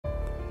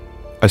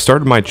I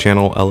started my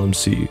channel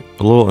LMC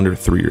a little under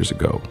 3 years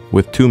ago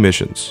with two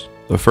missions.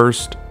 The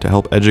first, to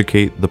help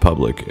educate the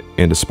public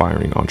and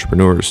aspiring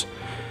entrepreneurs.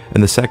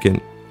 And the second,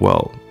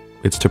 well,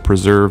 it's to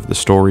preserve the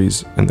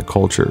stories and the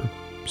culture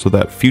so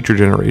that future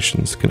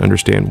generations can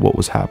understand what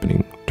was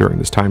happening during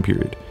this time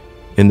period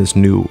in this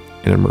new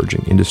and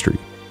emerging industry.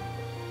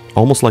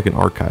 Almost like an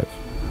archive.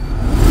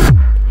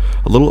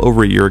 A little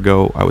over a year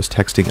ago, I was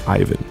texting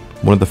Ivan,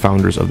 one of the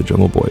founders of the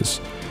Jungle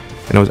Boys,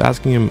 and I was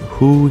asking him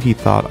who he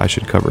thought I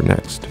should cover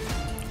next.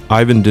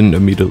 Ivan didn't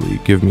immediately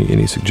give me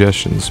any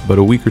suggestions, but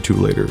a week or two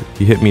later,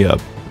 he hit me up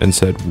and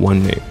said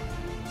one name.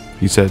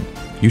 He said,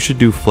 "You should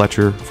do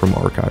Fletcher from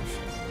Archive."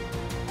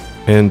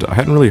 And I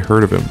hadn't really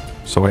heard of him,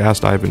 so I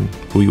asked Ivan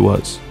who he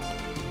was.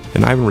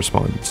 And Ivan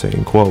responded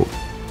saying, quote,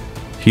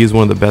 "He is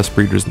one of the best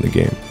breeders in the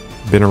game,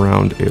 been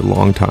around a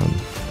long time,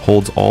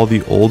 holds all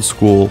the old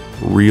school,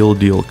 real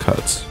deal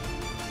cuts,"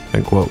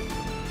 end quote.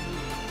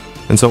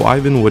 And so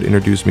Ivan would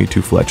introduce me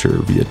to Fletcher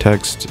via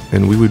text,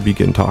 and we would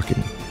begin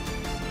talking.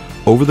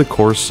 Over the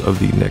course of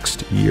the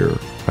next year,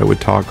 I would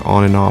talk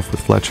on and off with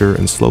Fletcher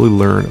and slowly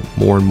learn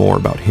more and more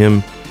about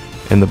him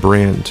and the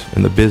brand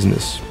and the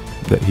business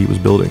that he was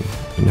building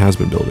and has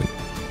been building.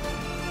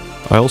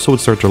 I also would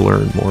start to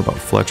learn more about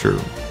Fletcher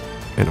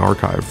and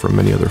Archive from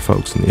many other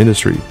folks in the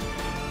industry,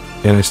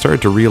 and I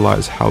started to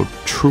realize how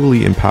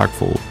truly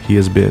impactful he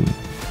has been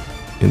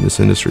in this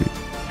industry.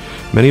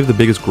 Many of the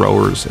biggest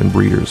growers and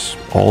breeders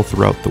all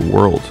throughout the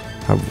world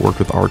have worked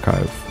with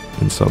Archive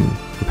in some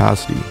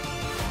capacity,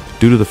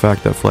 due to the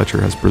fact that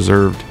Fletcher has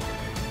preserved,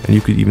 and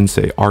you could even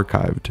say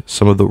archived,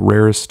 some of the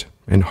rarest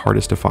and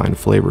hardest to find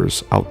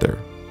flavors out there.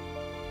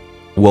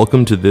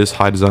 Welcome to this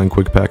High Design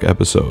Quick Pack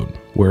episode,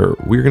 where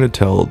we're going to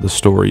tell the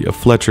story of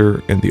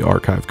Fletcher and the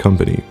Archive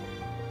Company.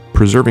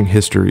 Preserving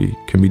history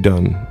can be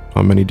done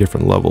on many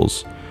different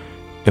levels,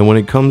 and when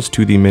it comes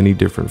to the many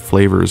different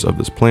flavors of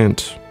this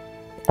plant,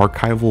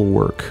 archival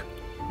work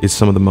is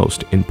some of the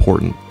most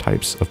important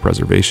types of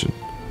preservation.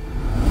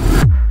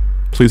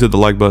 Please hit the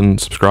like button,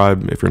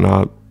 subscribe if you're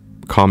not,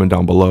 comment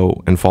down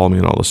below, and follow me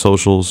on all the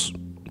socials.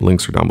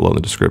 Links are down below in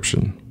the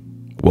description.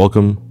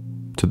 Welcome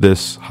to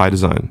this High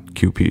Design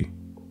QP.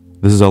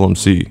 This is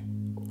LMC.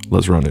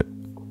 Let's run it.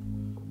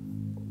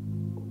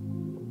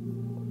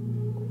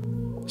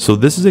 So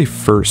this is a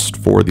first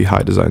for the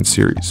High Design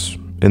series,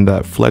 in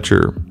that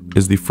Fletcher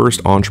is the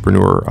first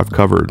entrepreneur I've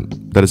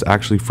covered that is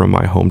actually from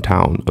my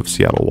hometown of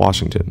Seattle,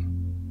 Washington.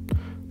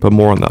 But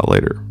more on that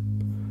later.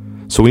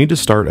 So we need to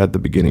start at the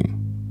beginning.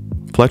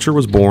 Fletcher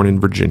was born in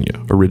Virginia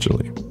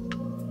originally,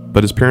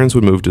 but his parents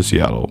would move to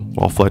Seattle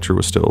while Fletcher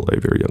was still a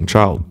very young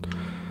child.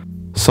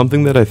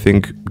 Something that I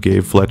think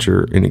gave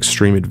Fletcher an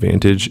extreme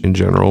advantage in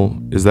general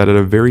is that at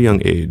a very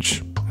young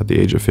age, at the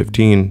age of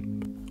 15,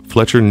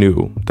 Fletcher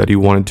knew that he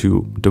wanted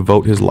to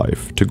devote his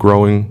life to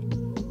growing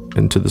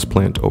and to this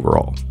plant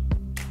overall,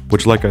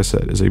 which, like I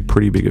said, is a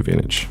pretty big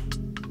advantage.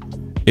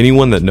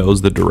 Anyone that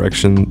knows the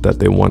direction that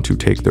they want to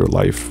take their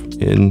life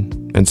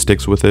in and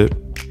sticks with it,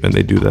 and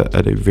they do that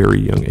at a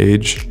very young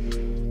age,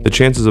 the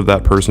chances of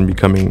that person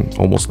becoming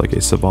almost like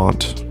a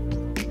savant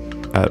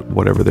at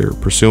whatever they're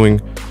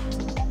pursuing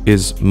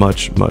is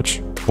much,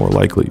 much more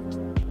likely.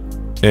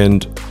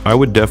 And I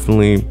would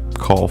definitely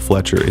call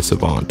Fletcher a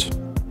savant.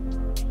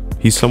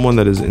 He's someone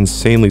that is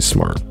insanely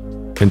smart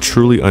and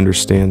truly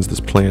understands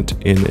this plant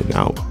in and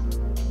out.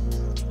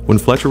 When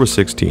Fletcher was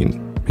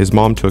 16, his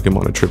mom took him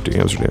on a trip to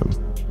Amsterdam.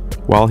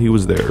 While he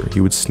was there, he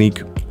would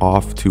sneak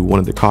off to one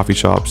of the coffee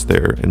shops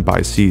there and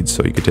buy seeds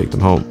so he could take them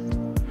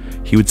home.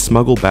 He would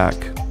smuggle back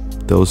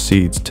those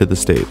seeds to the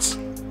States,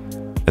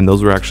 and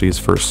those were actually his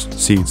first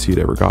seeds he'd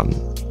ever gotten.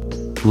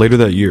 Later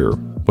that year,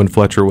 when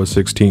Fletcher was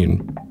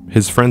 16,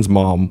 his friend's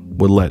mom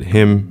would let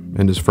him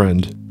and his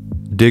friend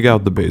dig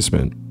out the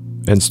basement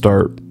and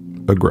start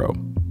a grow.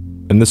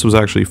 And this was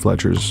actually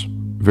Fletcher's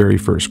very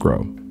first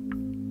grow.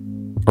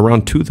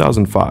 Around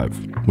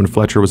 2005, when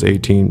Fletcher was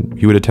 18,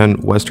 he would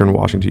attend Western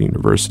Washington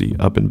University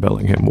up in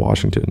Bellingham,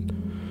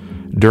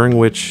 Washington, during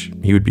which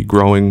he would be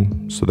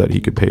growing so that he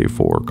could pay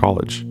for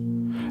college.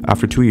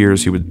 After 2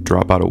 years, he would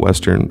drop out of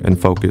Western and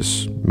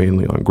focus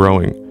mainly on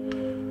growing.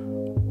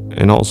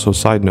 And also,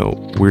 side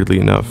note, weirdly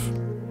enough,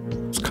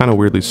 it's kind of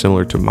weirdly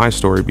similar to my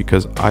story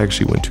because I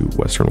actually went to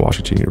Western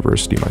Washington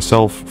University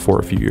myself for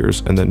a few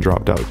years and then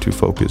dropped out to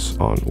focus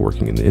on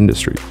working in the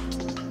industry.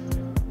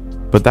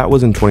 But that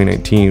was in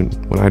 2019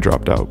 when I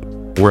dropped out,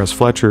 whereas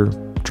Fletcher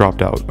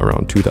dropped out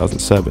around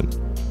 2007,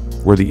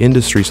 where the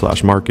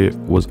industry/market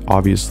was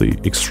obviously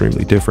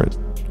extremely different.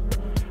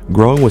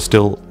 Growing was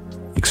still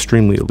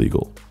extremely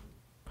illegal.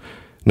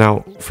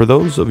 Now, for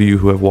those of you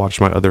who have watched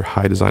my other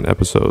High Design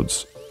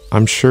episodes,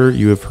 I'm sure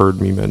you have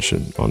heard me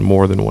mention on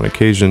more than one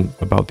occasion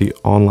about the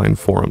online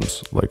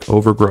forums like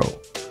Overgrow,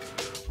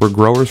 where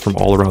growers from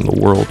all around the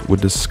world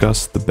would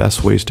discuss the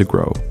best ways to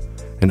grow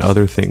and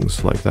other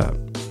things like that.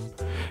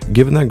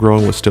 Given that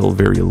growing was still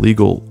very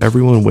illegal,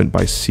 everyone went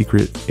by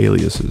secret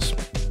aliases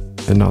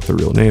and not their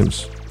real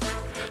names.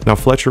 Now,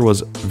 Fletcher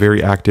was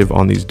very active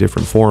on these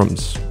different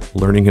forums,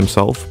 learning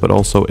himself, but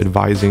also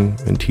advising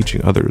and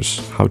teaching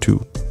others how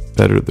to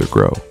better their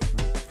grow.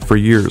 for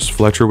years,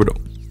 Fletcher would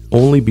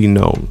only be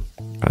known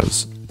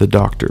as the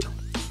Doctor,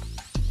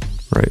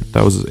 right?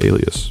 That was his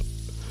alias.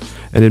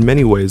 And in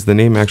many ways, the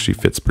name actually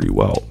fits pretty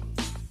well.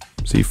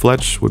 See,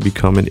 Fletch would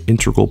become an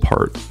integral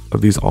part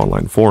of these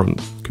online forum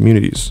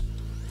communities,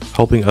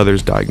 helping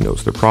others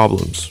diagnose their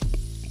problems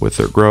with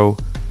their grow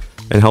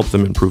and help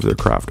them improve their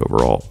craft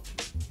overall.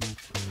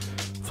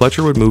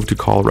 Fletcher would move to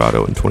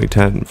Colorado in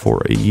 2010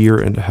 for a year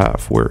and a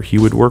half, where he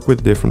would work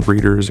with different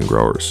breeders and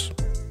growers.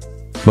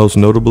 Most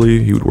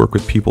notably, he would work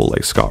with people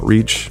like Scott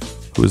Reach,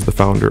 who is the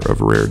founder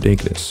of Rare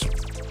Dankness.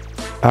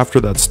 After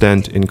that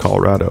stint in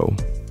Colorado,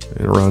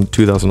 in around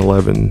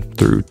 2011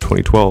 through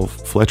 2012,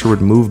 Fletcher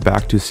would move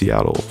back to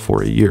Seattle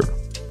for a year,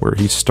 where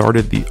he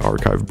started the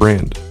Archive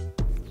brand.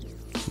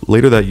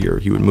 Later that year,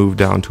 he would move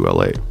down to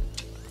LA.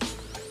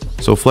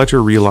 So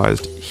Fletcher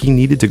realized he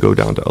needed to go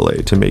down to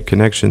LA to make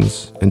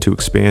connections and to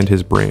expand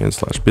his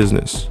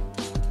brand/business.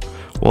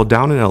 While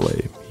down in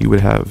LA, he would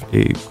have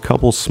a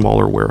couple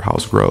smaller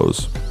warehouse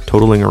grows,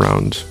 totaling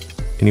around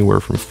anywhere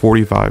from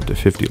 45 to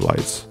 50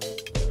 lights,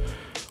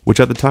 which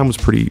at the time was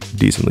pretty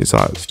decently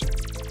sized.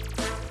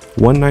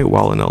 One night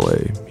while in LA,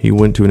 he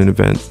went to an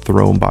event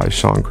thrown by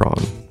Sean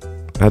Cron.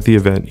 At the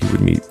event, he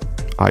would meet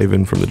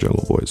Ivan from the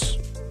Jungle Boys.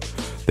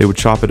 They would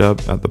chop it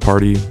up at the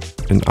party,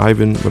 and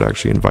Ivan would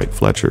actually invite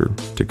Fletcher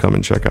to come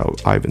and check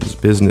out Ivan's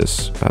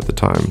business at the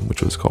time,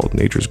 which was called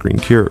Nature's Green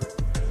Cure,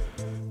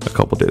 a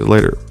couple days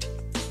later.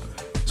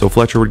 So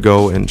Fletcher would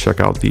go and check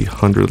out the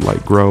 100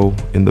 light grow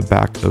in the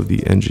back of the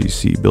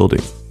NGC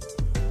building.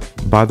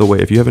 By the way,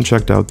 if you haven't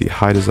checked out the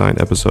High Design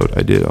episode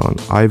I did on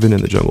Ivan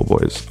and the Jungle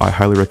Boys, I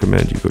highly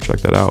recommend you go check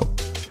that out.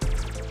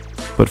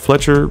 But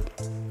Fletcher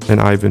and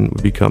Ivan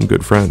would become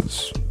good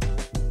friends,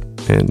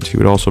 and he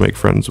would also make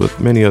friends with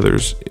many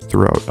others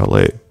throughout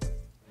LA,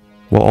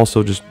 while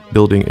also just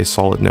building a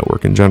solid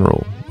network in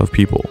general of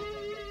people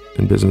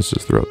and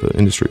businesses throughout the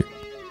industry.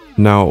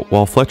 Now,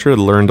 while Fletcher had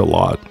learned a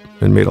lot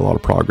and made a lot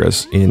of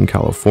progress in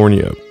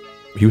California,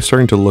 he was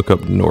starting to look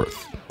up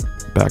north,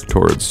 back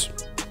towards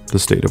the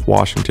state of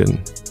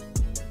Washington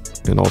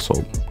and also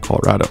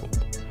Colorado.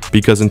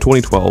 Because in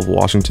 2012,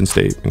 Washington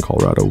State and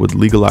Colorado would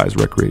legalize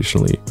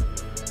recreationally,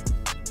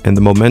 and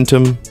the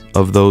momentum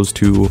of those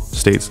two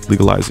states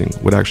legalizing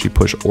would actually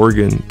push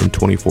Oregon in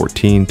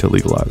 2014 to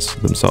legalize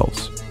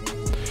themselves.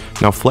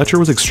 Now, Fletcher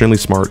was extremely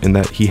smart in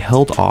that he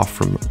held off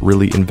from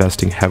really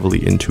investing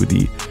heavily into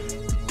the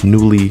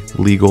newly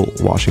legal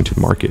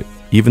Washington market,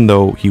 even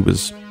though he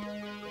was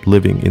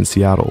living in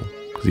Seattle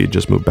because he had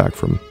just moved back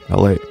from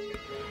LA.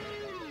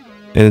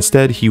 And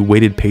instead, he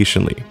waited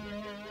patiently,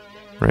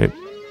 right?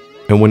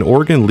 And when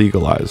Oregon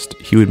legalized,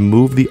 he would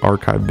move the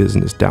archive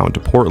business down to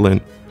Portland,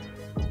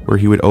 where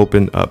he would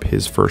open up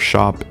his first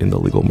shop in the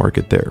legal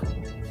market there.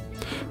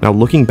 Now,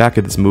 looking back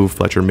at this move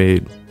Fletcher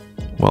made,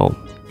 well,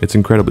 it's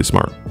incredibly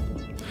smart.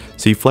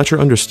 See, Fletcher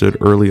understood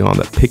early on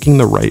that picking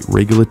the right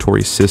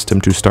regulatory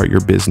system to start your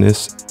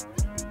business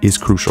is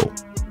crucial.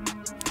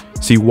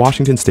 See,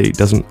 Washington State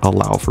doesn't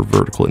allow for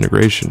vertical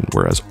integration,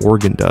 whereas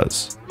Oregon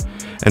does.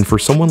 And for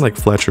someone like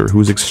Fletcher, who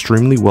is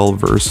extremely well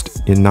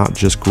versed in not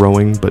just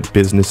growing, but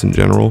business in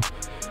general,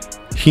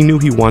 he knew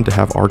he wanted to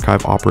have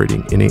Archive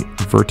operating in a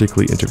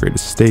vertically integrated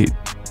state.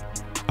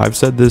 I've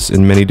said this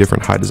in many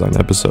different high design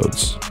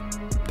episodes,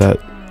 that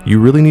you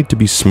really need to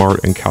be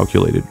smart and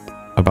calculated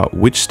about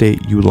which state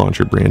you launch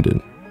your brand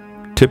in.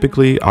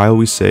 Typically, I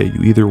always say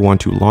you either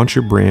want to launch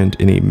your brand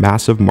in a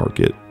massive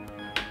market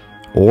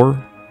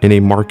or in a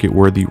market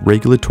where the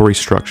regulatory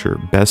structure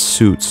best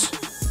suits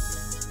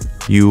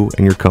you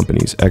and your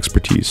company's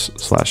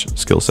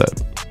expertise/skill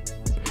set.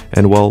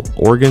 And well,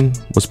 Oregon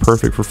was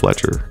perfect for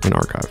Fletcher and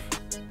Archive.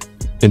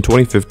 In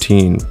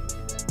 2015,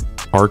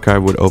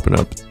 Archive would open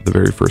up the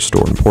very first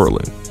store in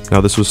Portland. Now,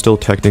 this was still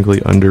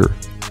technically under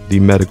the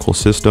medical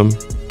system,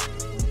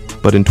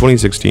 but in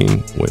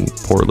 2016, when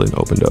Portland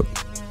opened up,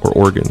 or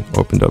Oregon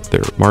opened up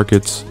their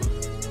markets,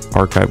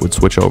 Archive would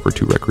switch over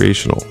to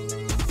recreational.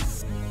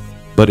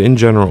 But in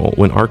general,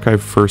 when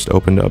Archive first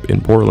opened up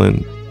in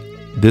Portland,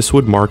 this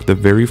would mark the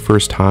very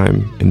first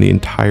time in the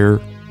entire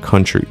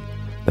country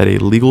that a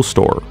legal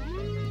store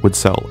would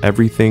sell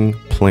everything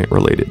plant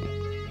related,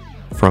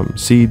 from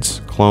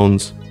seeds,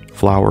 clones,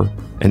 flower,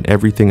 and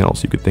everything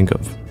else you could think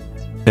of.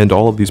 And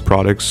all of these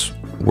products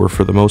were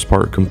for the most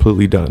part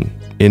completely done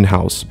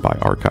in-house by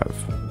Archive.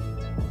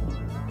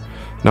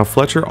 Now,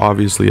 Fletcher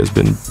obviously has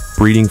been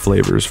breeding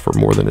flavors for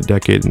more than a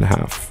decade and a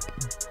half,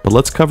 but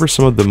let's cover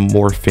some of the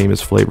more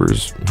famous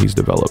flavors he's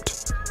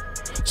developed.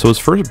 So his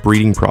first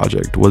breeding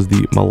project was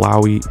the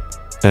Malawi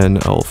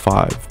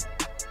NL5,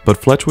 but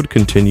Fletch would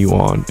continue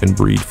on and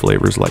breed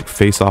flavors like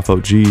Face Off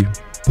OG,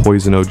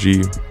 Poison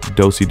OG,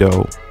 Dosey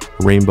Do,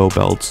 Rainbow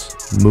Belts,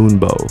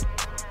 Moonbow,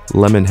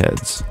 Lemon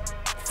Heads,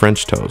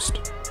 French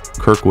Toast,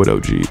 Kirkwood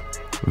OG,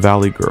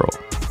 Valley Girl,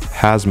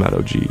 Hazmat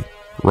OG,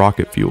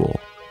 Rocket Fuel,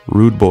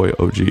 Rude Boy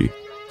OG,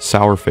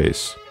 Sour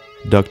Face,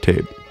 Duct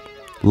Tape,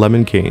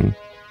 Lemon Cane,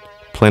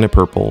 Planet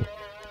Purple,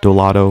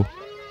 Dolato,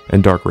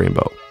 and Dark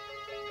Rainbow.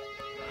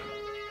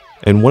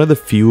 And one of the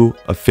few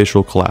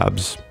official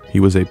collabs he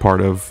was a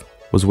part of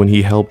was when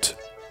he helped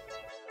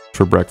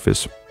for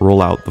breakfast roll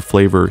out the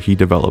flavor he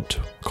developed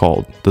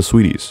called the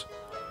Sweeties.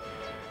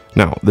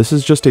 Now, this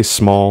is just a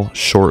small,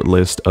 short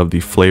list of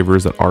the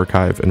flavors that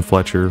Archive and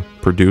Fletcher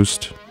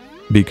produced,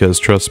 because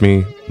trust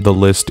me, the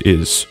list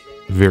is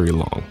very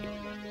long.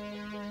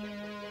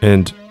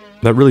 And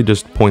that really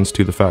just points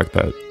to the fact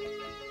that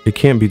it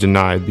can't be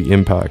denied the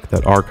impact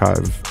that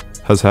Archive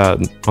has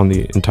had on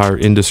the entire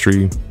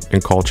industry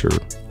and culture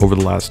over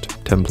the last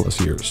 10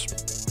 plus years.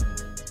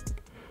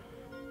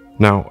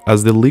 Now,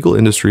 as the legal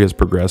industry has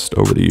progressed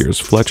over the years,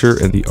 Fletcher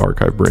and the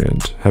Archive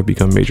brand have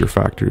become major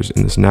factors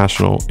in this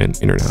national and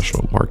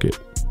international market.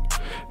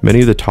 Many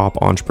of the top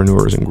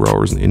entrepreneurs and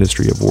growers in the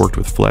industry have worked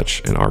with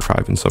Fletch and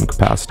Archive in some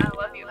capacity.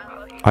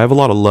 I have a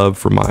lot of love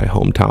for my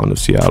hometown of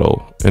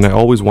Seattle, and I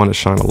always want to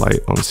shine a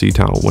light on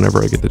Seatown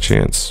whenever I get the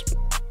chance.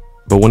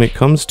 But when it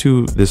comes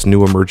to this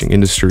new emerging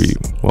industry,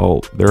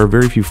 well, there are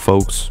very few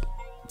folks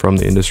from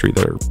the industry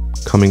that are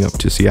coming up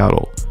to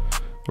Seattle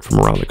from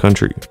around the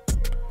country.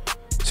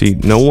 See,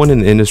 no one in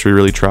the industry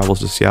really travels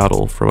to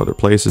Seattle from other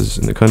places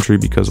in the country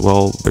because,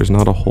 well, there's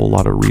not a whole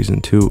lot of reason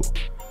to,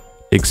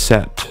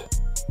 except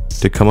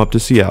to come up to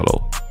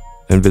Seattle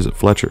and visit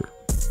Fletcher.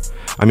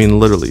 I mean,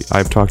 literally,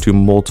 I've talked to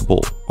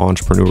multiple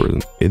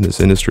entrepreneurs in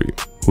this industry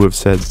who have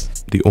said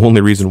the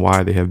only reason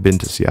why they have been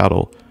to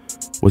Seattle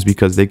was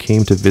because they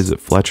came to visit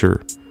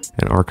Fletcher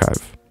and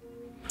Archive.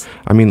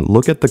 I mean,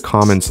 look at the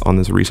comments on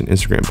this recent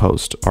Instagram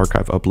post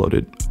Archive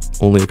uploaded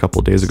only a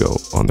couple days ago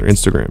on their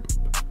Instagram.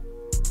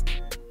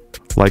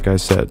 Like I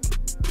said,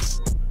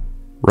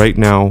 right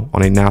now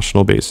on a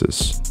national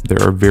basis,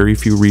 there are very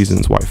few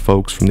reasons why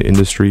folks from the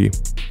industry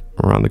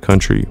around the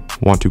country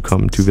want to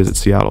come to visit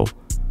Seattle.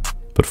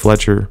 But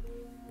Fletcher,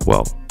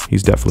 well,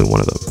 he's definitely one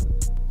of them.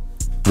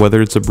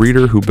 Whether it's a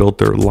breeder who built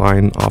their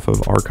line off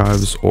of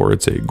Archives or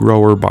it's a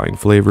grower buying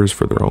flavors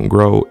for their own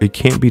grow, it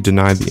can't be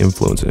denied the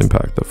influence and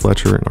impact that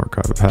Fletcher and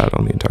Archive have had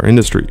on the entire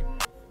industry.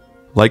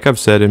 Like I've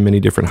said in many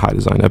different high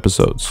design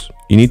episodes,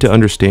 you need to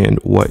understand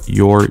what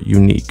your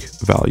unique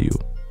value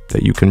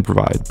that you can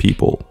provide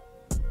people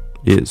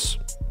is,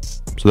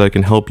 so that it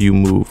can help you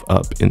move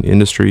up in the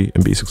industry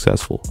and be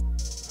successful.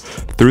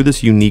 Through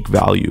this unique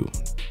value,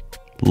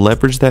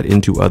 leverage that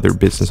into other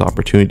business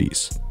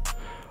opportunities.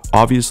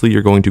 Obviously,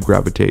 you're going to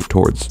gravitate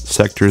towards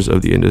sectors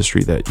of the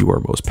industry that you are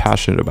most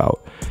passionate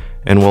about.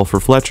 And well, for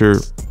Fletcher,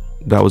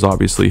 that was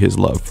obviously his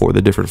love for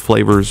the different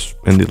flavors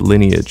and the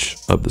lineage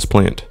of this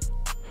plant.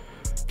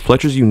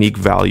 Fletcher's unique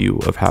value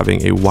of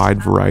having a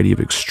wide variety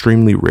of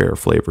extremely rare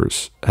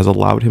flavors has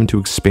allowed him to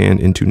expand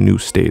into new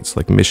states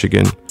like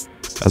Michigan,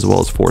 as well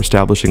as for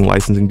establishing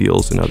licensing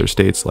deals in other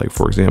states like,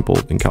 for example,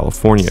 in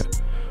California,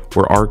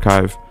 where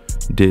Archive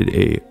did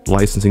a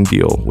licensing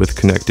deal with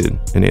Connected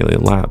and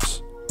Alien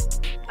Labs.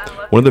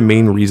 One of the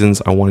main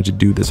reasons I wanted to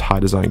do this high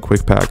design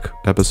quick pack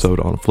episode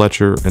on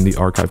Fletcher and the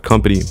Archive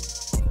company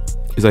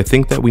is I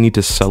think that we need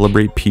to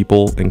celebrate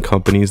people and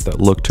companies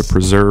that look to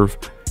preserve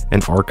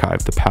and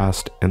archive the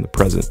past and the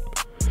present.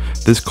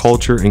 This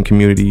culture and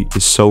community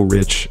is so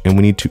rich, and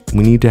we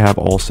need to have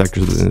all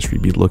sectors of the industry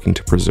be looking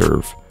to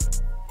preserve,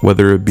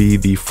 whether it be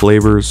the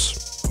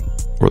flavors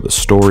or the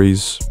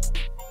stories.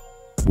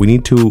 We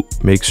need to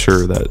make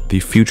sure that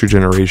the future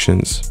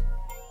generations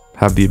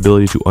have the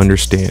ability to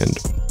understand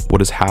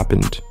what has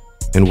happened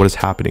and what is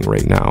happening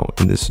right now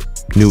in this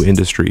new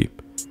industry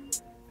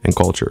and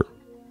culture.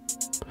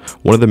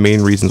 One of the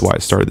main reasons why I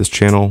started this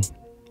channel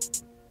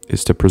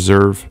is to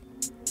preserve,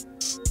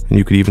 and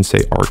you could even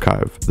say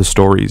archive, the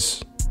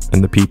stories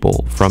and the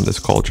people from this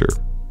culture.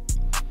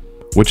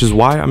 Which is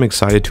why I'm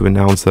excited to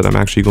announce that I'm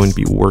actually going to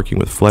be working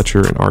with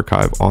Fletcher and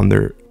Archive on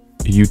their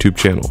YouTube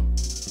channel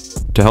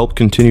to help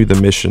continue the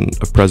mission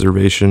of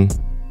preservation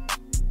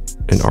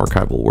and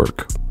archival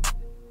work.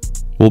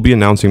 We'll be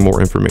announcing more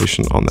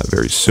information on that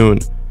very soon,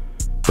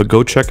 but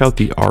go check out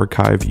the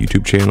Archive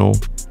YouTube channel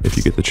if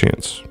you get the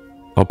chance.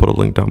 I'll put a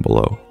link down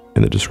below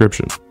in the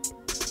description.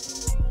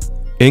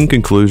 In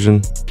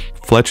conclusion,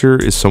 Fletcher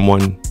is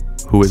someone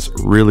who has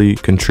really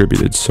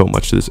contributed so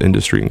much to this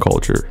industry and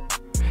culture.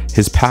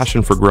 His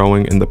passion for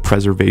growing and the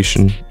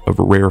preservation of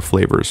rare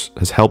flavors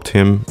has helped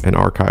him and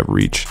Archive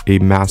reach a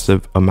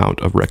massive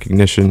amount of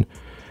recognition,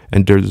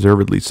 and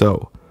deservedly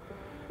so.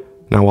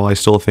 Now, while I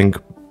still think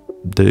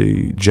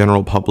the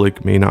general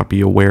public may not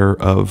be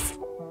aware of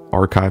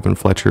Archive and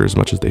Fletcher as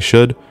much as they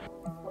should,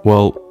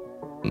 well,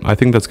 I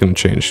think that's going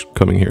to change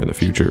coming here in the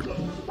future.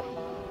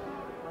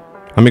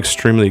 I'm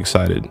extremely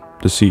excited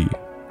to see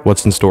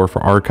what's in store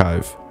for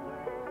Archive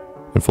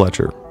and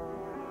Fletcher.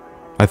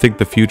 I think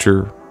the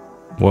future,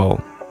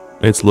 well,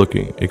 it's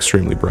looking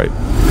extremely bright.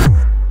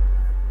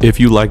 If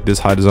you like this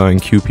high design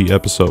QP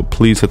episode,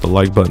 please hit the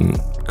like button,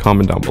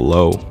 comment down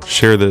below,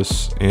 share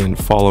this, and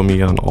follow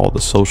me on all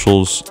the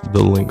socials.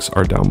 The links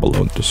are down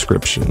below in the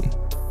description.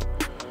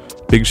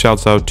 Big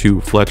shouts out to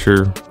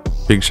Fletcher.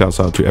 Big shouts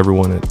out to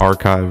everyone at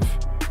Archive.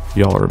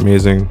 Y'all are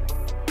amazing.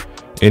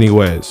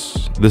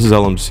 Anyways, this is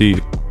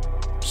LMC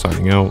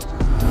signing out.